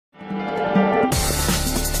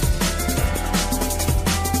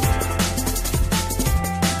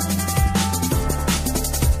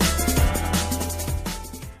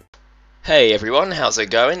Hey everyone, how's it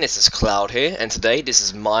going? This is Cloud here, and today this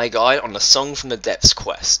is my guide on the Song from the Depths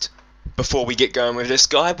quest. Before we get going with this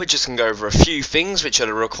guide, we're just going to go over a few things which are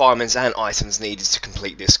the requirements and items needed to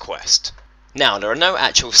complete this quest. Now, there are no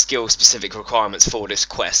actual skill-specific requirements for this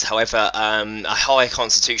quest, however, a high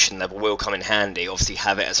constitution level will come in handy. Obviously,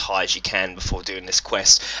 have it as high as you can before doing this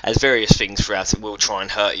quest, as various things throughout it will try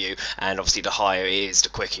and hurt you, and obviously the higher it is, the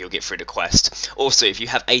quicker you'll get through the quest. Also, if you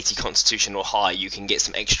have 80 constitution or higher, you can get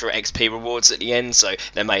some extra XP rewards at the end, so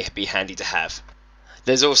they may be handy to have.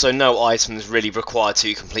 There's also no items really required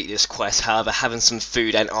to complete this quest, however, having some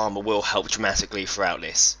food and armor will help dramatically throughout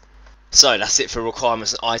this. So that's it for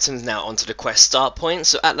requirements and items. Now onto the quest start point.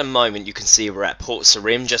 So at the moment you can see we're at Port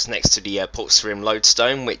Sarim, just next to the Port Sarim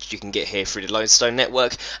lodestone, which you can get here through the lodestone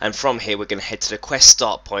network, and from here we're going to head to the quest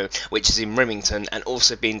start point, which is in Remington and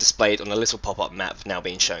also being displayed on a little pop-up map now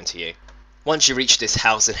being shown to you. Once you reach this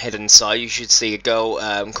house and head inside, you should see a girl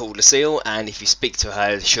called Lucille, and if you speak to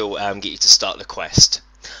her she'll get you to start the quest.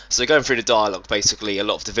 So going through the dialogue, basically a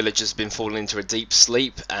lot of the villagers have been falling into a deep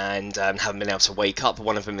sleep and haven't been able to wake up.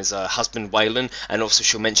 One of them is her husband Waylon, and also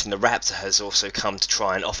she'll mention the raptor has also come to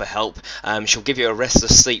try and offer help. She'll give you a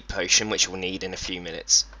restless sleep potion which you'll need in a few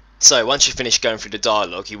minutes. So once you finish going through the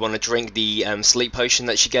dialogue, you want to drink the sleep potion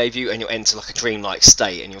that she gave you, and you'll enter like a dreamlike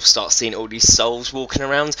state, and you'll start seeing all these souls walking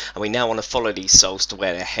around, and we now want to follow these souls to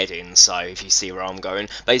where they're heading. So if you see where I'm going,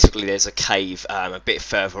 basically there's a cave a bit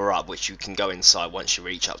further up which you can go inside once you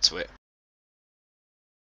reach up to it.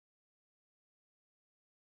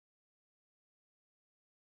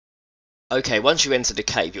 Okay, once you enter the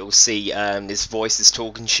cave, you'll see this voice is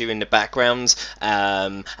talking to you in the background,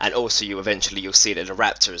 and also you'll see that the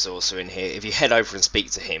raptor is also in here. If you head over and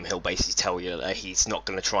speak to him, he'll basically tell you that he's not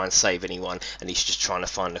going to try and save anyone, and he's just trying to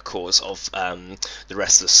find the cause of the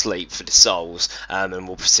restless sleep for the souls, and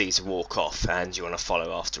will proceed to walk off, and you want to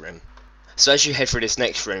follow after him. So as you head through this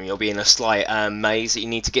next room, you'll be in a slight maze that you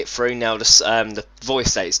need to get through. Now the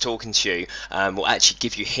voice that is talking to you will actually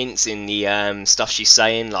give you hints in the stuff she's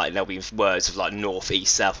saying, like there'll be words of like north,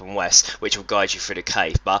 east, south and west, which will guide you through the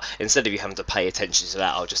cave, but instead of you having to pay attention to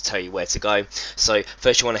that, I'll just tell you where to go. So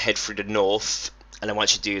first you want to head through the north, and then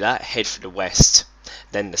once you do that, head through the west,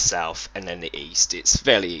 then the south, and then the east. It's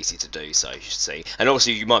fairly easy to do, so you should see. And also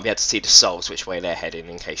you might be able to see the souls, which way they're heading,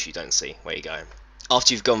 in case you don't see where you're going.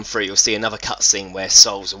 After you've gone through, you'll see another cutscene where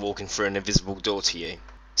souls are walking through an invisible door to you.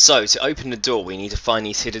 So, to open the door, we need to find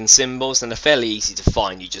these hidden symbols, and they're fairly easy to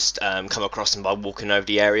find. You just come across them by walking over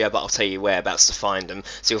the area, but I'll tell you whereabouts to find them.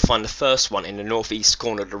 So you'll find the first one in the northeast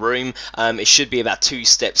corner of the room. It should be about 2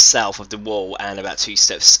 steps south of the wall and about 2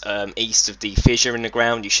 steps east of the fissure in the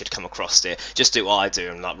ground. You should come across it. Just do what I do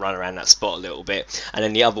and like run around that spot a little bit. And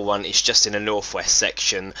then the other one is just in the northwest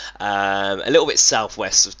section, a little bit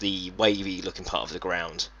southwest of the wavy looking part of the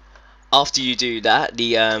ground. After you do that,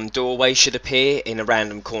 the doorway should appear in a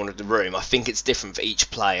random corner of the room. I think it's different for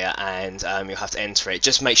each player, and you'll have to enter it.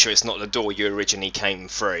 Just make sure it's not the door you originally came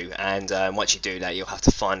through, and once you do that, you'll have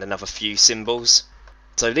to find another few symbols.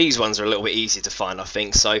 So these ones are a little bit easier to find, I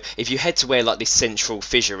think. So if you head to where like this central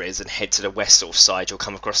fissure is and head to the west sort of side, you'll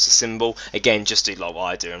come across the symbol. Again, just do like what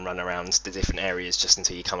I do and run around the different areas just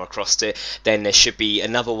until you come across it. Then there should be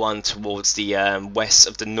another one towards the west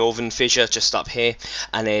of the northern fissure, just up here.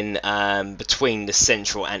 And then between the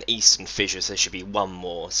central and eastern fissures, there should be one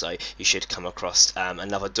more. So you should come across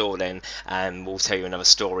another door then, and we'll tell you another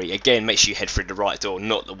story. Again, make sure you head through the right door,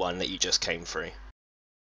 not the one that you just came through.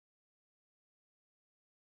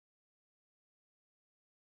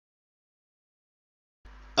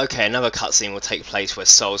 Okay, another cutscene will take place where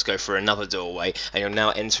souls go through another doorway, and you'll now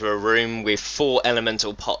enter a room with 4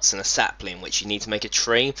 elemental pots and a sapling, which you need to make a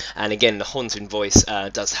tree. And again, the haunting voice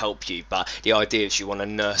does help you, but the idea is you want to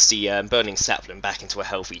nurse the burning sapling back into a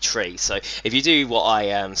healthy tree. So if you do what I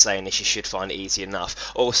am saying, this you should find it easy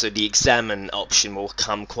enough. Also, the examine option will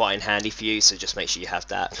come quite in handy for you, so just make sure you have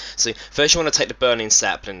that. So first you want to take the burning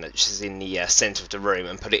sapling that is in the centre of the room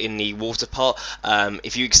and put it in the water pot.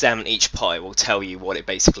 If you examine each pot, it will tell you what it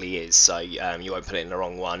basically is, so you won't put it in the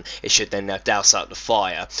wrong one. It should then douse out the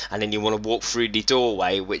fire, and then you want to walk through the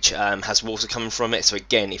doorway which has water coming from it. So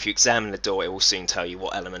again, if you examine the door, it will soon tell you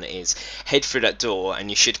what element it is. Head through that door and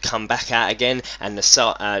you should come back out again, and the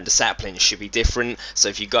sapling should be different. So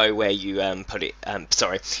if you go where you put it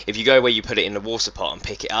in the water pot and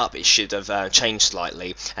pick it up, it should have changed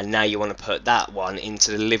slightly, and now you want to put that one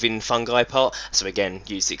into the living fungi pot. So again,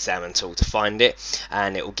 use the examine tool to find it,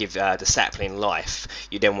 and it will give the sapling life.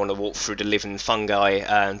 you then want to walk through the living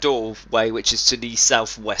fungi doorway, which is to the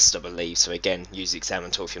southwest, I believe. So again, use the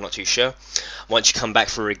examine tool if you're not too sure. Once you come back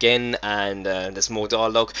through again and there's more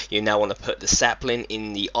dialogue, you now want to put the sapling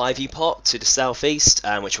in the ivy pot to the southeast,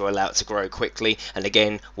 which will allow it to grow quickly, and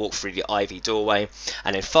again walk through the ivy doorway.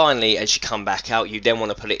 And then finally, as you come back out, you then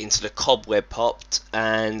want to put it into the cobweb pot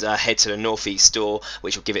and head to the northeast door,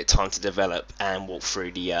 which will give it time to develop, and walk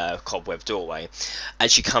through the cobweb doorway.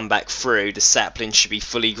 As you come back through, the sapling should be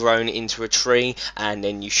fully grown into a tree, and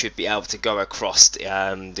then you should be able to go across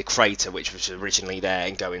the crater which was originally there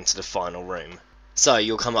and go into the final room. So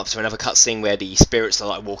you'll come up to another cutscene where the spirits are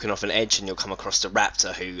like walking off an edge, and you'll come across the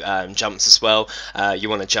raptor who jumps as well. You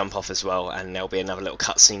want to jump off as well, and there'll be another little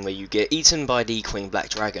cutscene where you get eaten by the queen black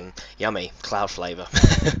dragon. Yummy, cloud flavour.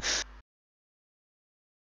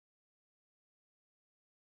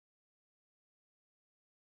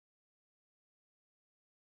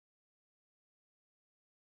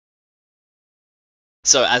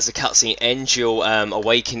 So as the cutscene ends, you'll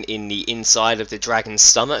awaken in the inside of the dragon's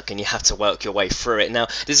stomach, and you have to work your way through it. Now,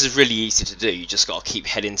 this is really easy to do. You just got to keep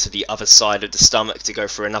heading to the other side of the stomach to go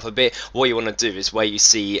through another bit. What you want to do is where you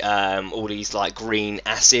see all these like green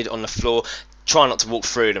acid on the floor, try not to walk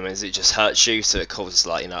through them, as it just hurts you, so it causes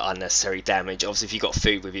like, you know, unnecessary damage. Obviously, if you've got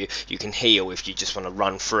food with you, you can heal if you just want to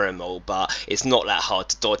run through them all, but it's not that hard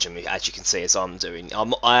to dodge them, as you can see, as I'm doing.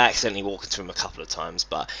 I accidentally walked through them a couple of times,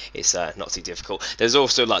 but it's not too difficult. There's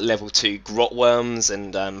also like level 2 grot worms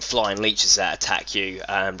and flying leeches that attack you,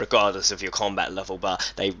 regardless of your combat level,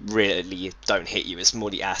 but they really don't hit you. It's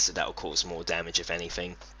more the acid that will cause more damage, if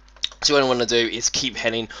anything. So what I want to do is keep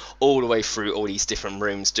heading all the way through all these different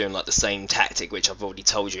rooms, doing like the same tactic which I've already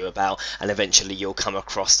told you about, and eventually you'll come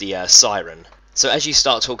across the siren. So as you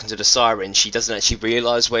start talking to the siren, she doesn't actually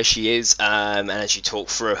realise where she is, and as you talk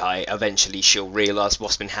through her, eventually she'll realise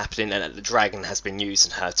what's been happening, and that the dragon has been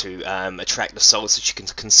using her to attract the souls so she can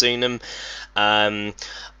consume them.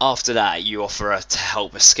 After that, you offer her to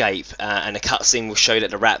help escape, and a cutscene will show that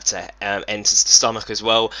the raptor enters the stomach as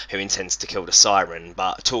well, who intends to kill the siren,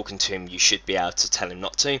 but talking to him you should be able to tell him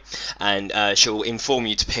not to, and she'll inform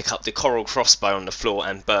you to pick up the coral crossbow on the floor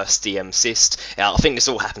and burst the cyst. I think this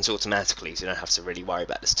all happens automatically, so you don't have to really worry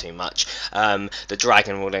about this too much. The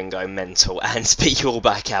dragon will then go mental and spit you all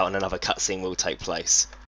back out, and another cutscene will take place.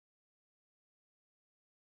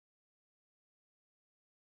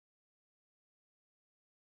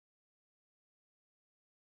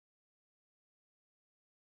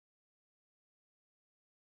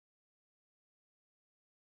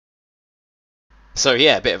 So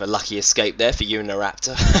yeah, a bit of a lucky escape there for you and the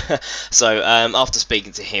raptor. So after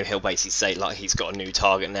speaking to him, he'll basically say like he's got a new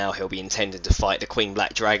target now. He'll be intending to fight the Queen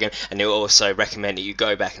Black Dragon, and he'll also recommend that you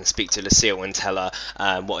go back and speak to Lucille and tell her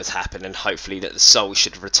what has happened, and hopefully that the souls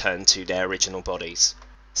should return to their original bodies.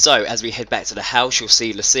 So, as we head back to the house, you'll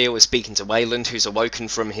see Lucille is speaking to Wayland, who's awoken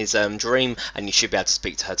from his dream, and you should be able to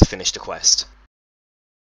speak to her to finish the quest.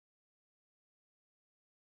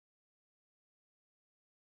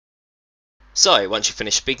 So, once you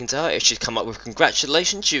finish speaking to her, it should come up with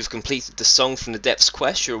congratulations, you've completed the Song from the Depths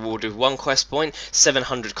quest. You're awarded 1 quest point,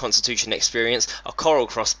 700 constitution experience, a coral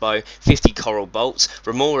crossbow, 50 coral bolts,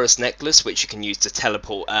 Remora's necklace, which you can use to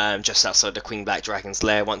teleport just outside the Queen Black Dragon's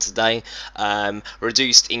lair once a day,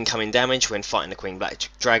 reduced incoming damage when fighting the Queen Black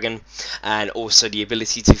Dragon, and also the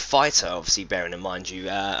ability to fight her, obviously bearing in mind you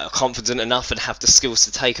are confident enough and have the skills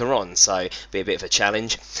to take her on, so be a bit of a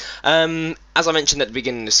challenge. As I mentioned at the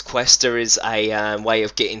beginning of this quest, there is a way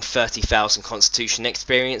of getting 30,000 constitution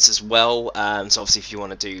experience as well, so obviously if you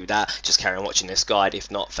want to do that, just carry on watching this guide.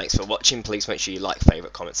 If not, thanks for watching. Please make sure you like,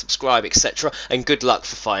 favourite, comment, subscribe, etc, and good luck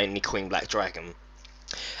for fighting the Queen Black Dragon.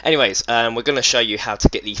 Anyways, we're going to show you how to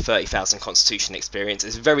get the 30,000 constitution experience.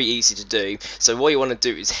 It's very easy to do. So what you want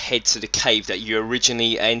to do is head to the cave that you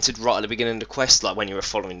originally entered right at the beginning of the quest, like when you were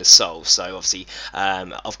following the soul. So obviously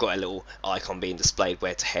I've got a little icon being displayed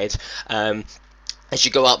where to head. As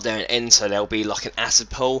you go up there and enter, there'll be like an acid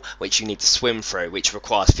pool which you need to swim through, which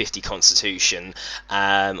requires 50 constitution.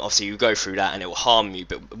 Obviously you go through that and it will harm you,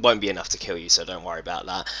 but it won't be enough to kill you, so don't worry about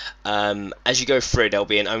that. As you go through, there'll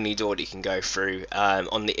be an only door that you can go through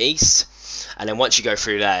on the east, and then once you go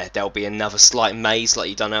through there, there'll be another slight maze like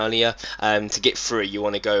you've done earlier. To get through it, you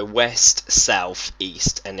want to go west, south,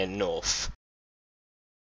 east, and then north.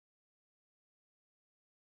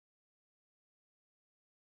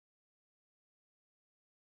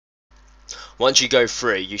 Once you go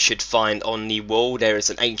through, you should find on the wall there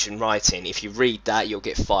is an ancient writing. If you read that, you'll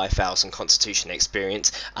get 5,000 constitution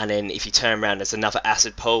experience, and then if you turn around, there's another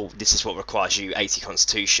acid pool. This is what requires you 80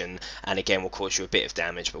 constitution, and again will cause you a bit of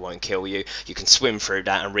damage but won't kill you. You can swim through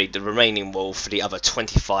that and read the remaining wall for the other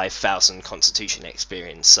 25,000 constitution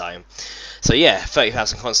experience. So yeah,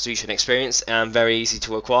 30,000 constitution experience, very easy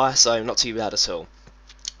to acquire, so not too bad at all.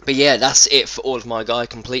 But yeah, that's it for all of my guide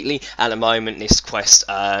completely. At the moment, this quest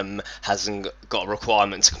hasn't got a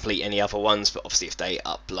requirement to complete any other ones, but obviously if they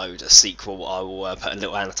upload a sequel, I will put a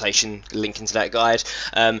little annotation link into that guide.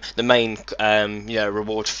 The main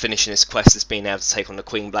reward for finishing this quest is being able to take on the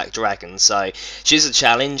Queen Black Dragon. So she's a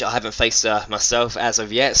challenge. I haven't faced her myself as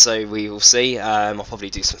of yet, so we will see. I'll probably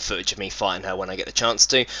do some footage of me fighting her when I get the chance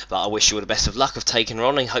to, but I wish you all the best of luck of taking her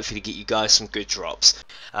on, and hopefully get you guys some good drops.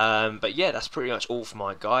 But yeah, that's pretty much all for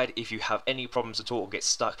my guide. If you have any problems at all or get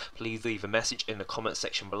stuck, please leave a message in the comment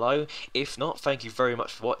section below. If not, thank you very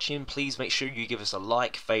much for watching. Please make sure you give us a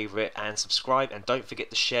like, favourite and subscribe, and don't forget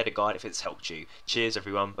to share the guide if it's helped you. Cheers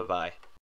everyone, bye bye.